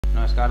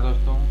नमस्कार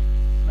दोस्तों,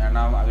 मेरा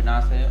नाम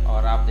अविनाश है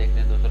और आप देख रहे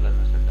हैं दोस्तों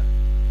लर्नर सेंटर।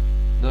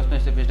 दोस्तों,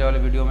 इससे पिछले वाले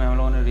वीडियो में हम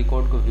लोगों ने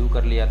रिकॉर्ड को व्यू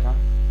कर लिया था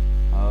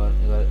और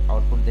अगर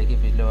आउटपुट देखिए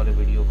पिछले वाले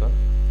वीडियो का,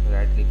 तो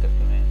राइट क्लिक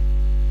करके मैं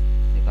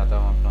दिखाता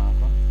हूँ आप लोगों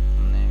को।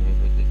 हमने व्यू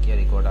पे क्लिक किया,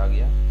 रिकॉर्ड आ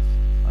गया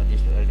और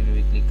जिस आईडी पे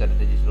भी क्लिक कर रहे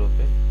थे जिस रो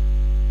पे,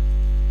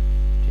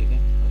 ठीक है,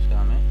 उसका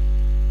हमें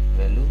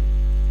वैल्यू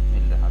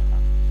मिल रहा था।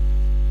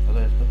 तो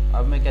दोस्तों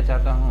अब मैं क्या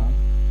चाहता हूँ,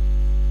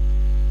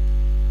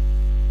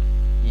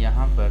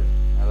 यहाँ पर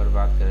अगर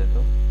बात करें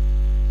तो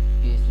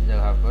इस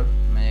जगह पर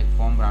मैं एक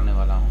फॉर्म बनाने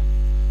वाला हूँ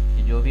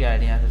कि जो भी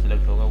आईडी यहाँ से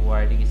सिलेक्ट होगा वो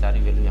आईडी की सारी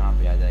वैल्यू यहाँ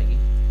पे आ जाएगी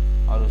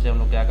और उसे हम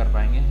लोग क्या कर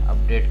पाएंगे,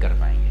 अपडेट कर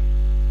पाएंगे।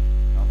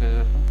 ओके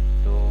दोस्तों,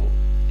 तो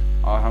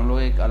और हम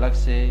लोग एक अलग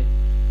से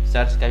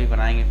सर्च का भी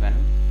बनाएंगे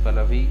पैनल, पर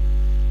अभी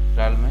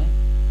फिलहाल मैं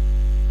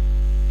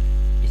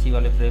इसी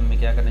वाले फ्रेम में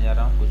क्या करने जा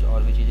रहा हूँ, कुछ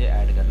और भी चीज़ें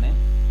ऐड करने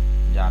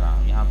जा रहा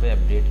हूँ। यहाँ पे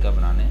अपडेट का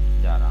बनाने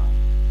जा रहा हूँ।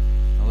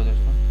 ओके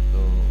दोस्तों, तो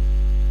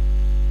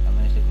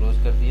मैंने इसे क्लोज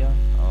कर दिया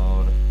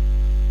और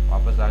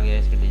वापस आ गया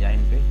इसके डिज़ाइन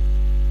पे,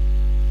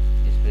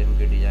 इस फ्रेम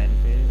के डिज़ाइन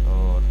पे,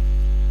 और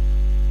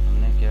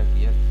हमने क्या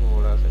किया,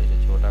 थोड़ा सा इसे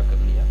छोटा कर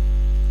लिया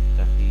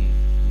ताकि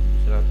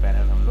दूसरा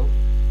पैनल हम लोग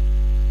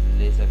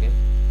ले सके।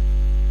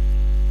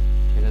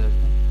 ठीक है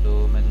दोस्तों, तो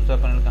मैं दूसरा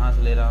पैनल कहाँ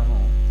से ले रहा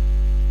हूँ,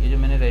 ये जो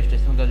मैंने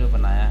रजिस्ट्रेशन का जो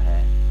बनाया है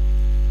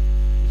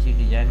इसी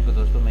डिज़ाइन को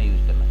दोस्तों मैं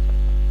यूज़ करना चाहता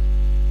हूँ।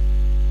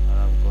 और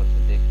आप गौर से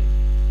देखिए,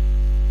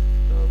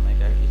 तो मैं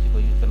क्या इसी को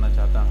यूज़ करना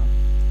चाहता हूँ।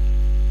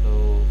 तो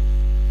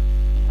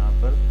यहाँ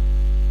पर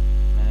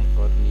मैंने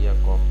कर लिया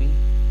कॉपी,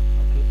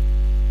 ओके,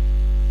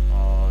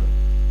 और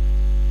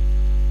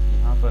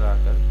यहाँ पर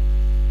आकर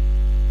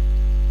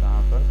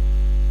कहाँ पर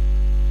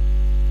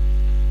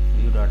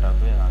व्यू डाटा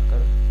पे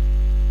आकर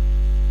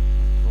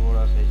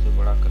थोड़ा सा इसे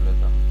बड़ा कर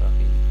लेता हूँ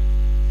ताकि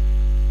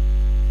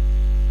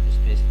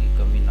स्पेस की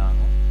कमी ना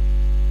हो।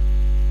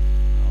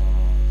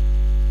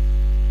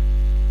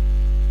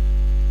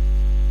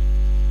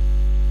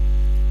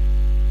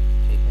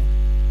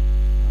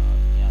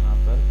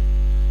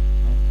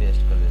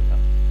 पेस्ट कर देता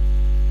हूँ,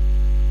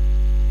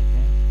 ठीक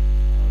है,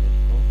 और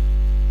इसको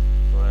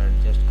थोड़ा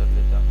एडजस्ट कर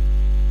लेता हूँ।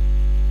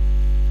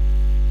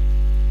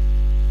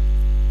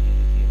 ये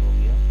देखिए हो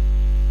गया,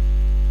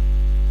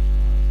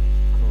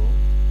 इसको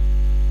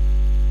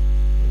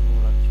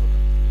थोड़ा छोटा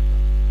कर लेता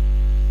हूँ।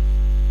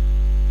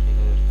 ठीक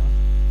है दोस्तों,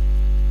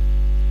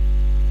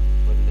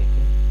 ऊपर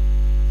लेके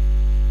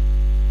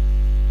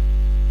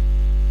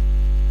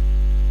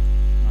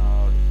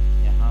और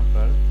यहाँ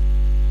पर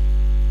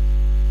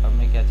अब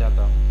मैं क्या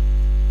चाहता हूँ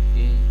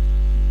कि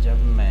जब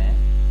मैं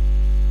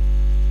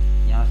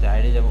यहाँ से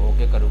आईडी जब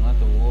ओके करूँगा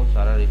तो वो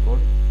सारा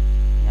रिकॉर्ड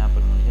यहाँ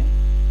पर मुझे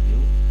व्यू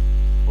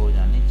हो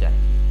जानी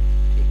चाहिए।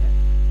 ठीक है,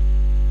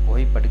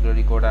 वही पर्टिकुलर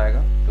रिकॉर्ड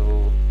आएगा। तो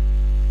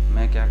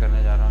मैं क्या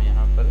करने जा रहा हूँ,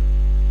 यहाँ पर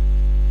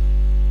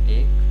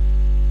एक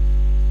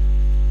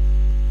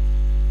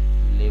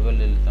लेवल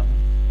ले लेता हूँ,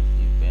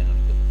 उसी पैनल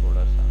को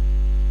थोड़ा सा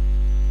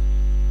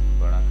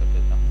बड़ा कर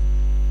देता हूँ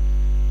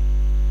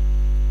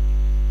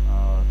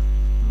और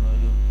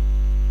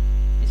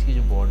इसकी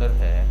जो बॉर्डर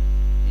है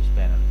इस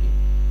पैनल की,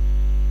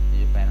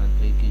 ये पैनल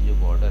 3 की जो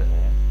बॉर्डर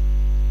है,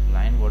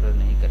 लाइन बॉर्डर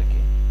नहीं करके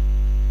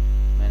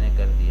मैंने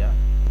कर दिया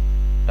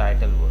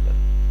टाइटल बॉर्डर।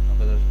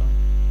 ओके दोस्तों,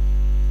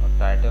 और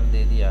टाइटल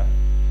दे दिया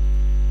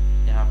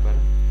यहाँ पर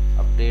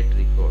update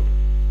record,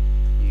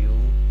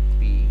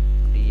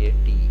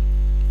 UPDAT,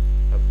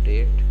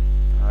 update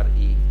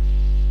RECORD,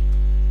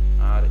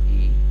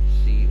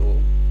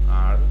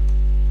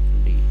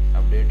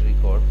 update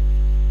record.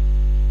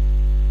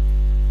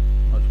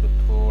 उसको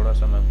थोड़ा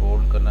सा मैं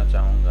बोल्ड करना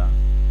चाहूँगा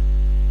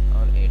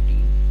और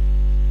 18,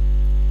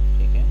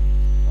 ठीक है,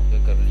 ओके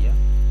कर लिया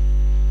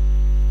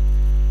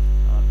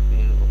और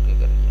फिर ओके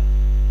कर लिया।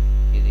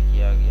 ये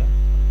देखिए आ गया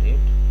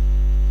अपडेट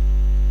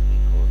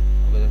रिकॉर्ड।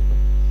 ओके दोस्तों,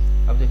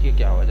 अब देखिए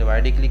क्या होगा, जब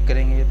आईडी क्लिक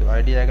करेंगे तो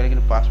आईडी आएगा, लेकिन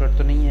पासवर्ड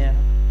तो नहीं है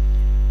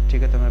यहाँ।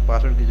 ठीक है, तो हमें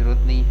पासवर्ड की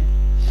ज़रूरत नहीं है,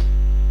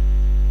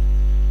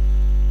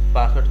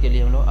 पासवर्ड के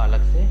लिए हम लोग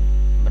अलग से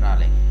बना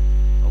लेंगे।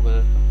 ओके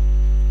दोस्तों,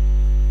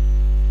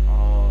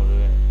 और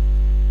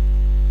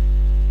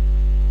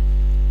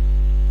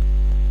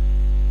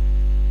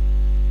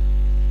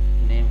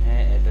नेम है,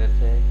 एड्रेस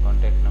है,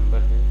 कॉन्टैक्ट नंबर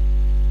है,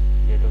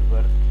 डेट ऑफ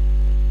बर्थ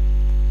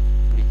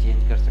भी चेंज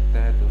कर सकता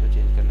है तो उसे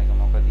चेंज करने का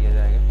मौका दिया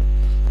जाएगा।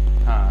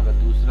 हाँ, अगर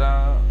दूसरा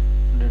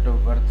डेट ऑफ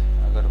बर्थ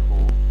अगर हो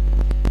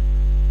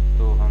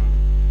तो हम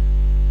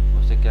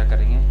उसे क्या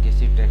करेंगे,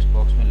 किसी टेक्स्ट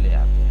बॉक्स में ले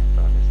आते हैं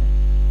पहले से।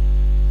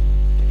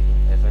 ठीक है,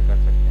 ऐसा कर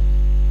सकते हैं।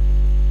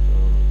 तो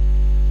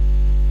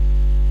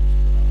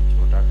इसको मैंने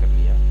छोटा कर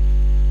लिया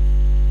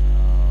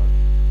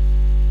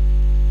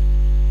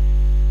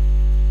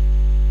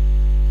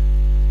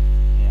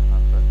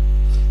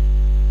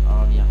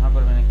और यहाँ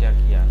पर मैंने क्या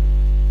किया,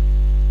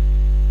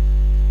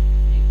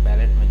 एक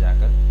पैलेट में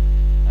जाकर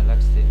अलग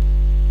से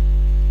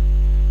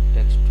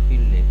टेक्स्ट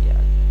फील्ड लेके आ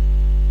गया।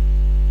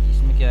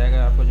 इसमें क्या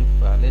आएगा, आपको जो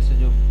पहले से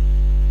जो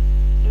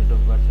डेट ऑफ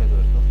बर्थ है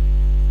दोस्तों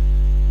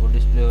वो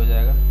डिस्प्ले हो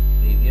जाएगा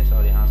प्रीवियस,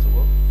 और यहाँ से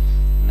वो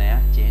नया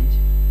चेंज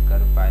कर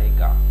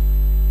पाएगा।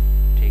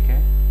 ठीक है,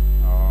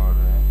 और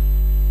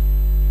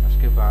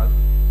बाद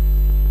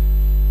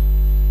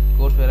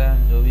कोर्स वगैरह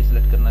जो भी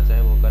सिलेक्ट करना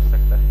चाहे वो कर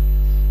सकता है।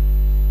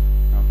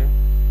 ओके,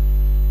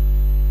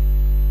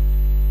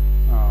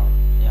 और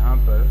यहाँ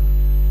पर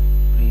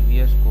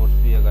प्रीवियस कोर्स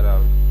भी अगर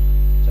आप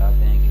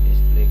चाहते हैं कि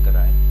डिस्प्ले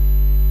कराएं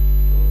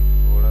तो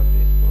थोड़ा सा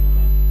इसको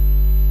हमें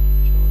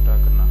छोटा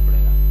करना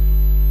पड़ेगा,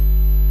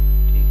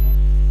 ठीक है।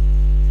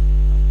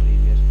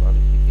 प्रीवियस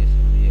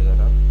क्वालिफिकेशन भी अगर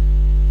आप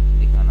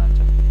दिखाना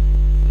चाहते हैं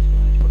तो इसको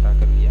मैंने छोटा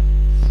कर लिया,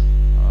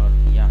 और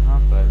यहाँ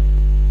पर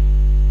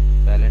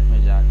पैलेट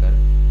में जाकर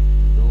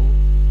दो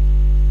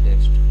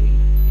टेक्स्ट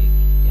फील्ड एक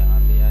यहाँ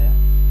ले आया,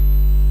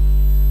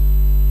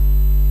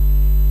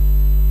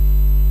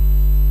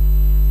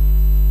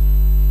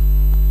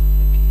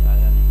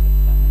 आया नहीं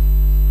लगता है,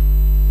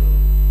 तो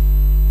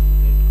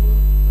डेट को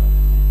पहले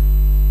मैं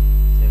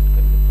सेट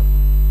कर लेता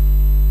हूँ।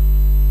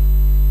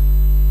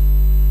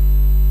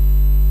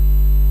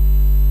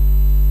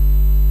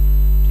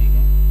 ठीक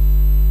है,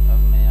 अब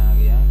मैं आ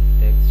गया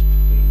टेक्स्ट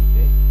फील्ड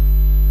पे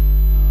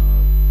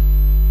और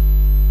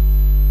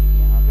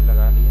यहाँ पे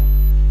लगा लिया,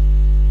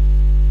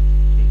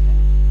 ठीक है,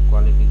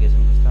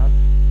 क्वालिफिकेशन के साथ,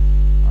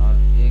 और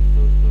एक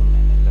दोस्तों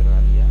मैंने लगा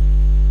लिया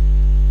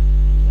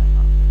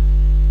यहाँ पे।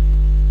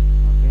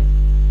 ओके,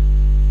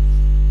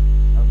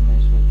 अब मैं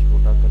इसको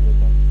छोटा कर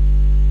लेता हूँ।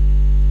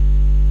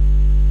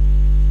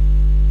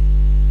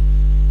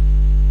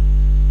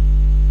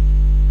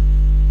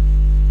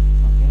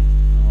 ओके,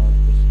 और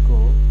इसको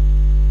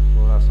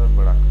थोड़ा सा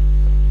बड़ा कर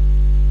देता हूँ,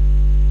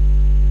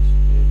 इस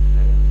पे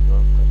ड्रैग एंड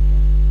ड्रॉप करके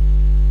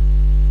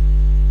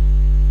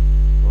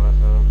थोड़ा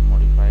सा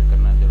मॉडिफाई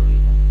करना ज़रूरी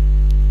है।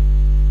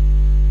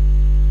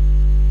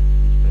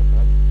 इस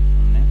प्रकार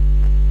हमने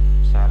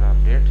सारा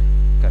अपडेट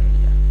कर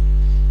लिया।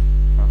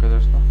 ओके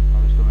दोस्तों,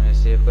 अब इसको मैंने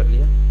सेव कर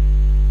लिया,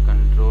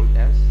 कंट्रोल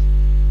एस,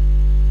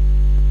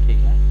 ठीक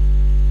है।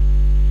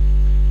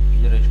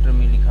 जो रजिस्टर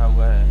में लिखा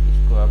हुआ है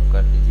इसको आप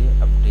कर दीजिए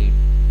अपडेट,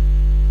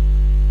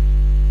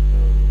 तो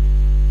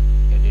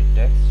एडिट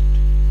टेक्स्ट,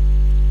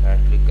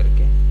 राइट क्लिक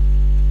करके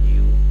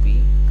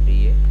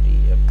UPDAT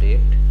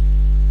अपडेट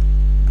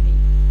मी,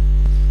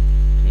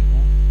 ठीक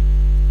है,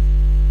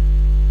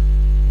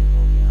 ये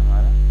हो गया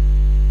हमारा।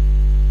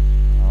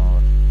 और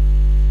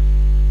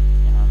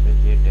यहाँ पे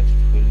ये टेक्स्ट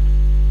फील्ड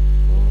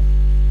को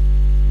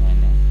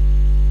मैंने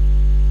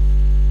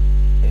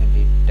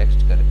एडिट टेक्स्ट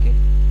करके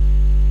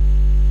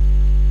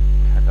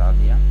हटा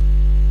दिया,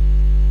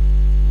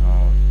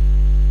 और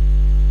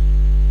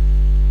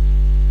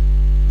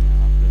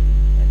यहाँ पे भी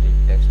एडिट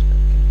टेक्स्ट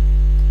करके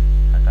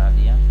हटा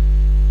दिया।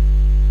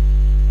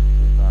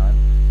 उसके बाद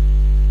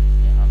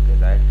यहाँ पे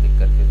राइट क्लिक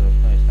करके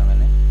दोस्तों इसका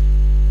मैंने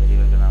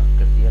वेरिएबल का नाम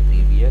कर दिया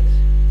TBX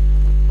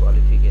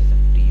qualification,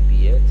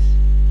 TBX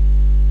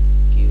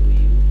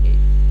QUA।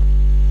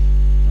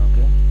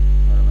 Okay,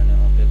 और मैंने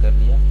ओके कर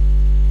लिया,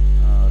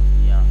 और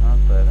यहाँ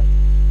पर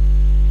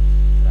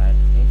right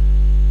click,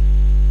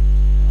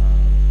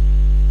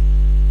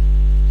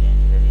 change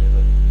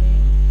variable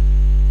name,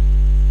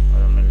 और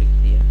हमने लिख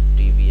दिया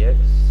TBX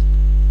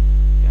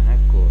क्या है,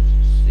 कोर्स,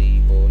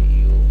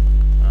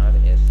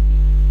 COURSE,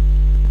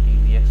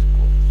 TBX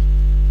कोर्स,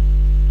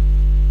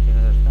 ठीक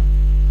है दोस्तों।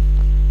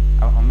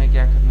 अब हमें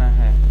क्या करना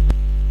है,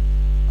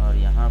 और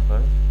यहाँ पर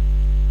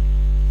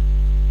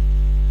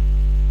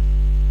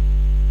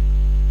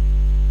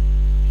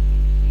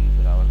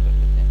बराबर कर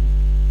लेते हैं,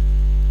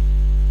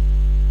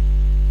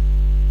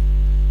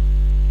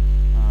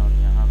 और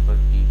यहाँ पर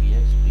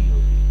TBX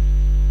DOB,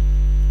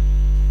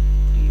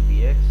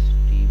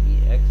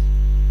 TBX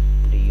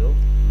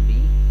DOB,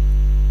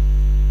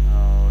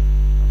 और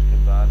उसके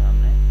बाद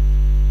हमने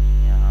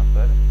यहाँ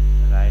पर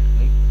right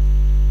click,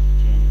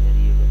 change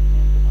variable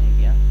name तो हो ही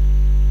गया,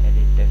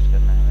 एडिट टेक्स्ट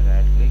करना है,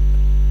 राइट क्लिक,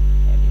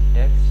 एडिट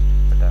टेक्स्ट,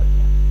 हटा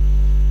दिया।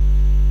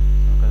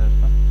 ओके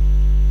दोस्तों,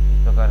 इस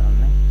प्रकार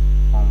हमने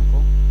फॉर्म को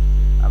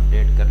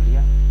अपडेट कर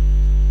लिया।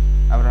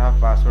 अब रहा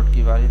पासवर्ड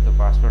की बारी, तो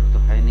पासवर्ड तो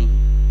है नहीं,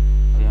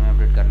 अभी हमें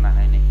अपडेट करना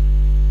है नहीं,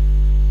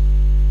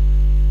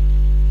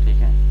 ठीक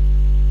है।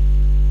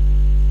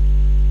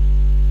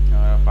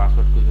 और आप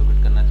पासवर्ड को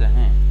अपडेट करना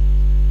चाहें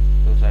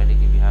तो उस आईडी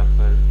के बिहाफ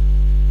पर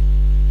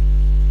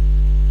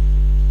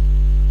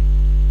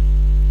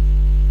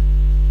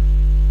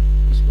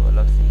इसको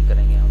अलग से ही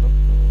करेंगे हम लोग,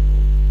 तो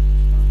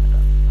इसको मैं हटा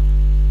देता हूँ,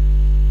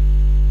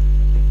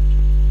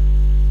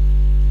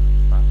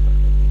 पासवर्ड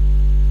करके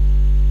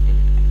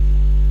डिलीट कर दिया।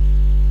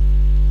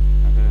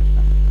 ओके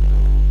दोस्तों, तो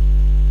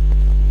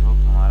आई होप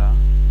हमारा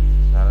ये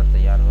सारा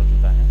तैयार हो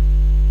चुका है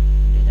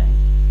डिज़ाइन,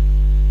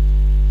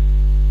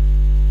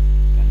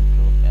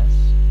 कंट्रोल एस।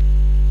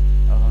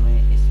 अब हमें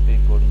इस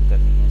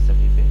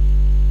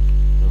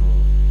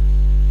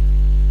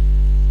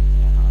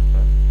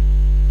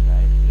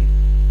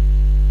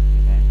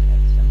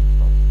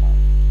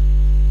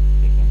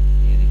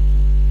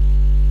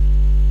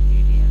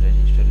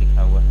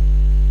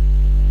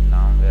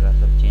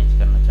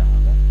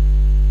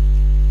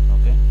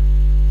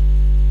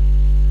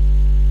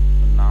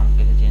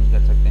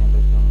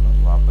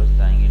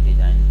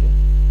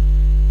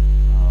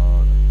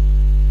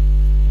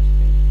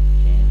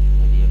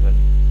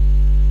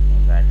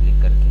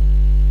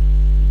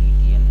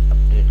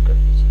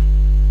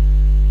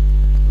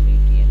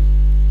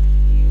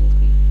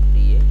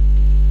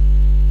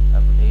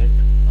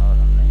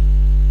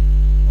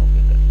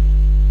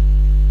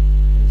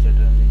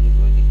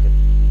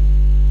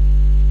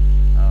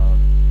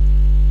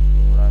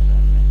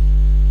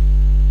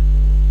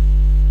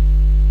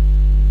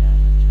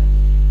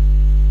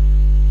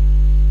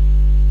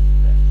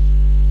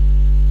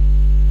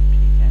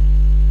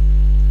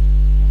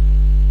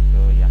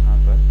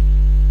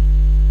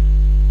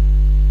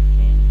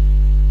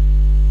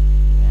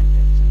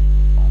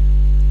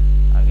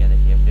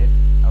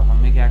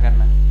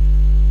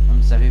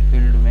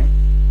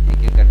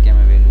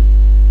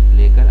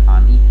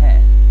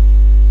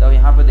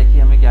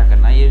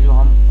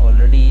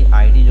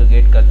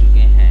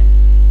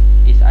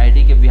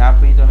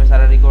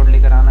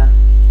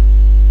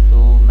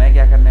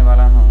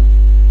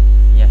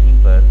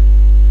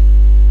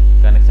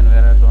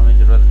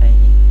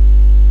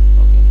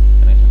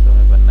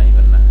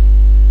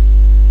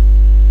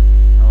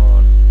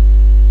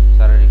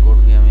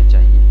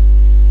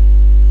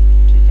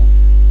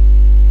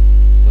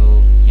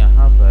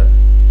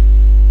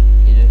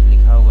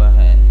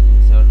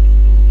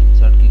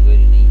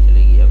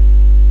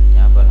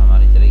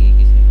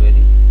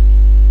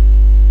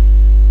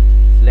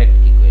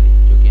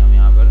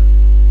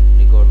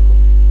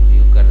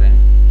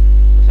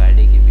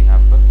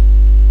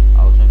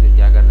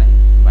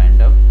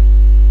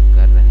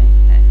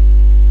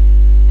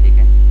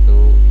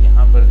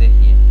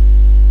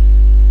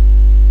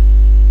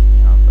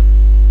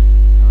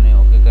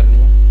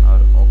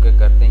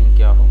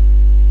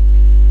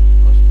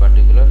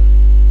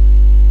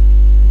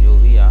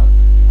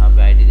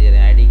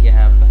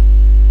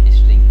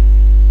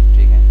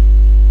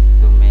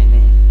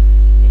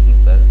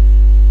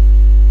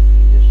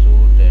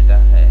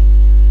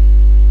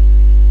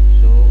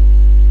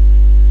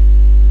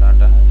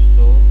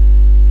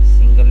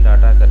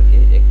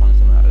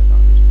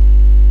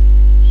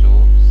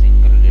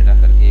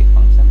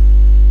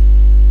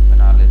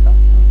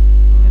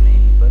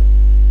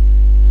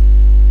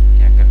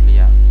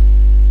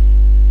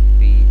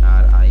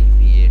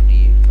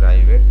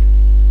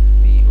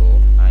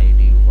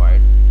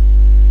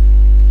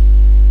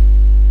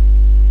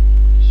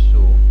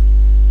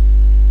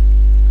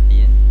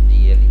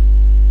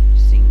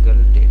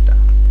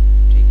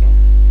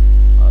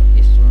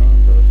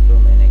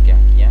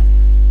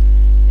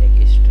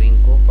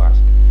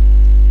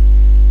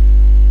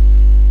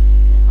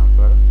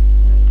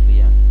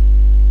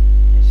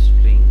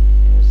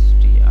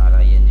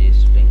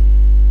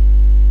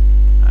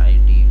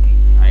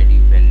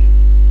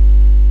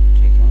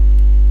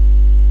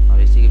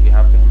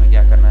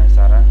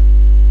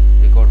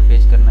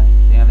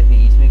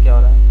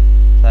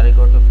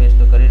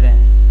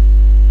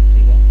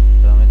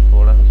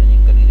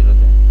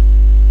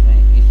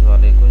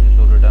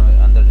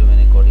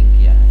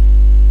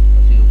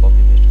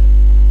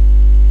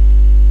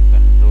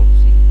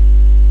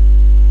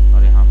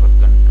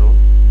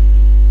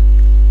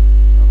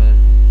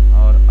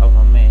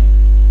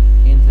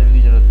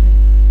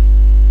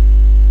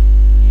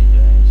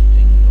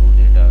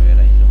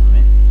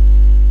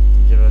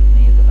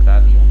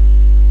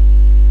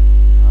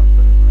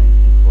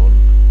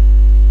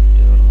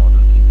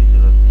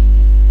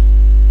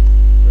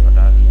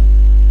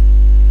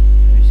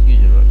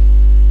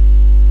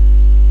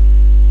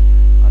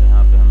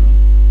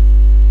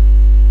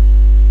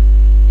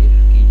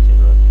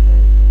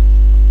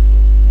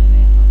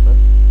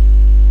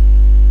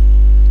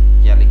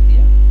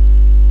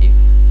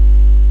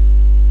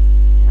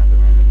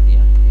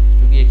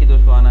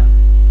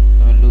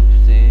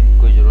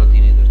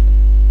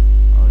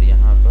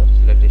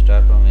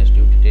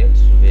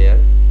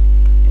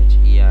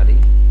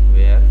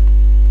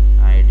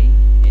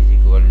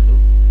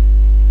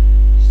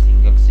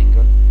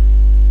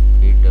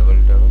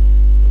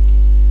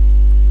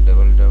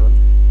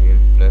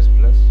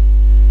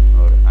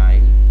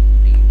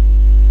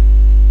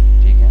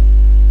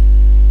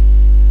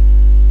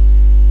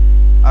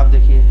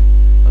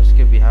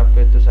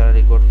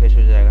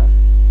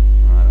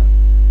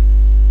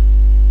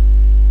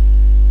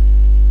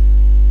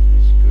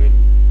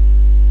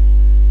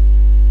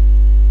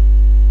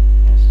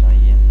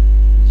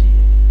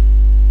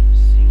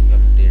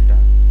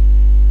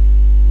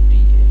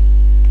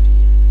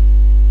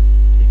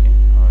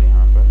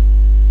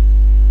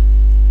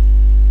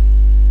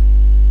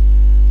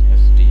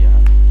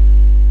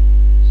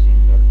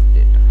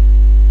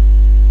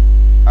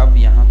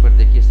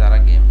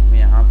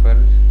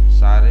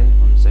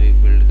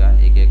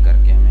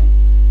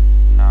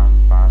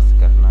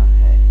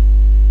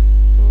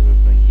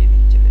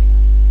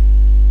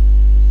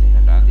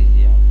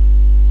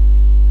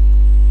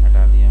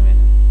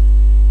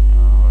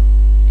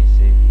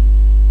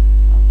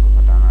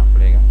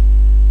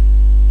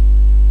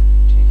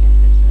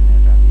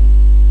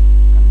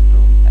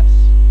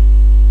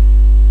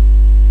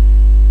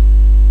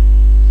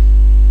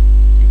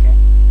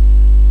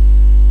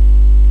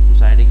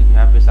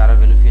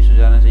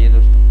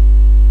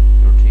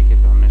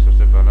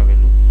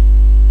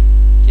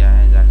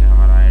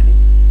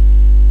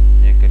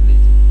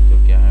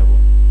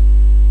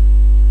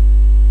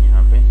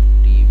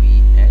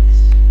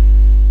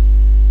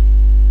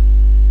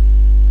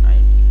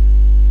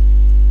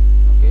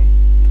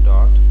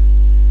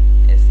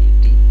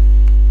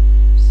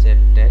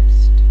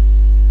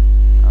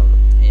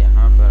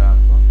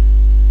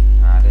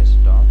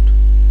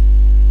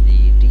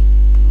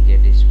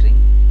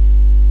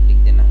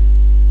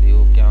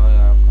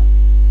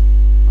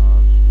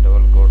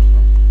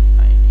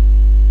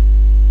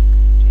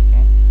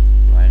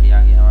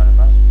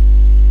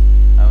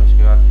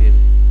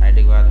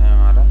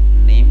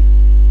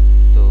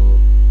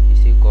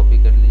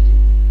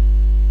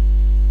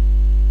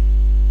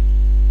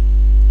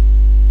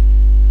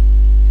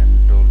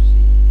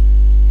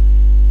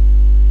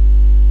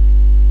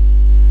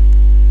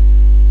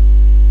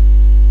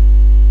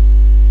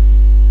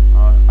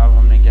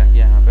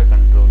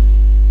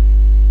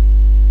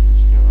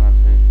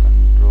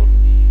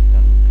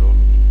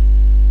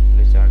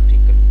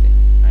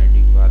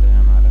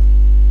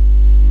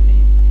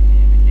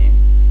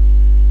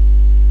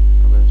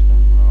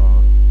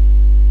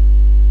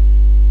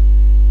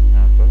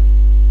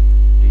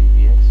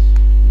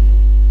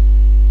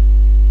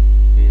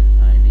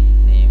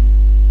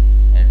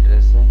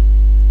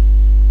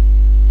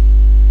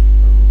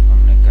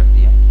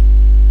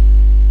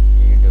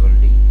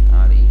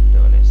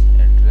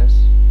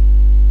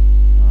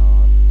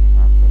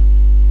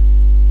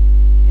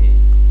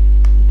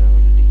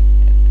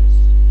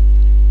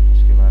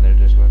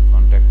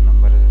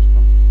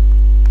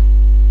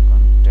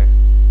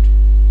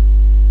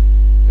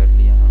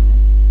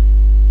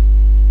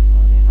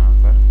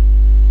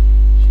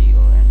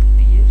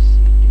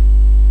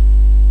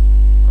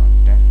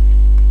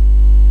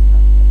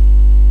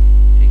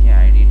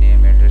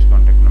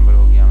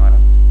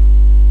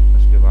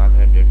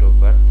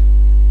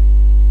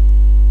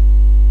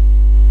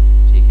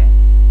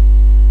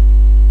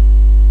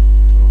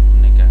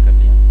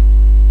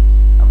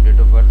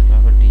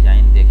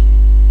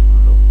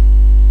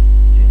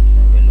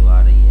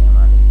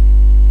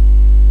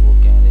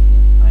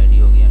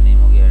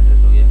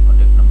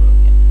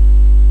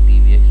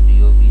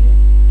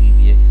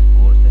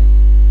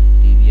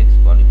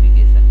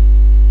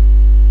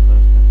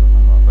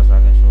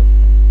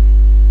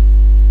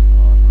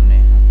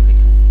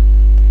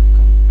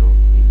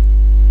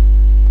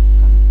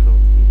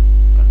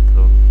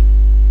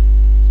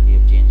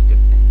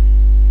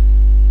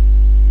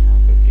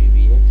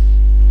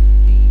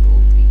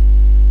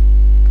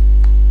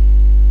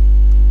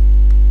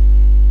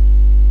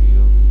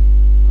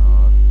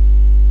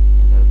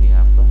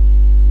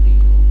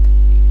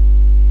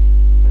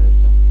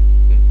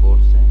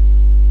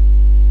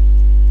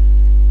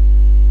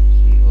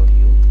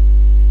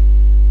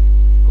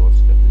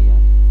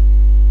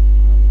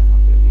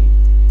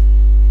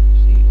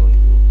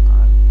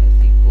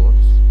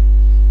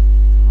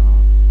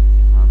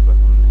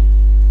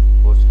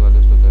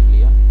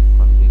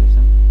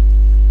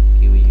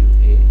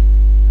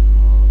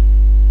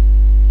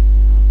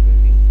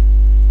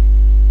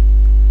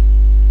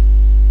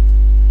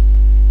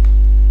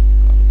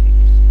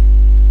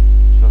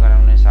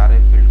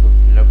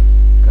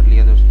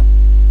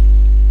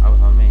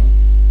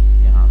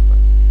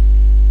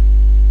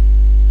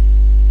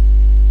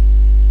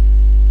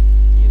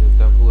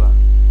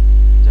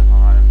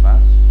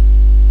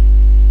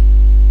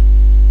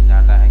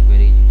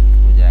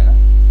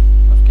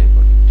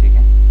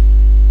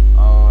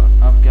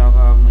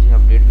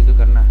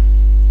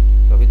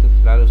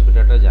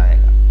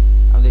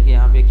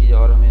चीज़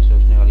और हमें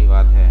सोचनी